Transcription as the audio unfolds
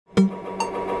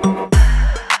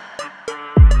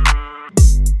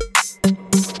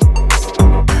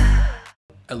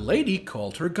A lady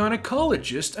called her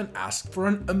gynecologist and asked for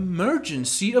an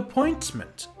emergency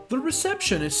appointment. The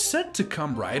receptionist said to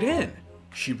come right in.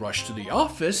 She rushed to the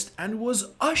office and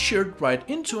was ushered right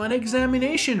into an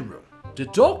examination room. The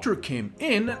doctor came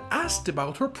in and asked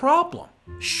about her problem.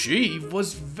 She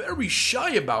was very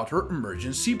shy about her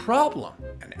emergency problem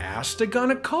and asked the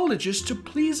gynecologist to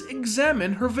please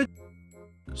examine her vagina.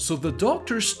 So the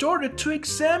doctor started to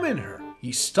examine her.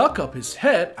 He stuck up his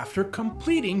head after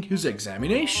completing his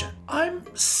examination. "I'm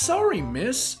sorry,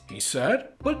 miss," he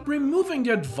said, "but removing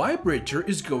that vibrator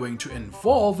is going to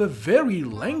involve a very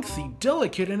lengthy,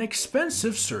 delicate, and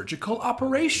expensive surgical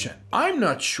operation. I'm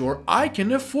not sure I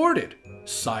can afford it,"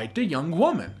 sighed the young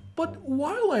woman. "But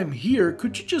while I'm here,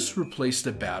 could you just replace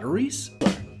the batteries?"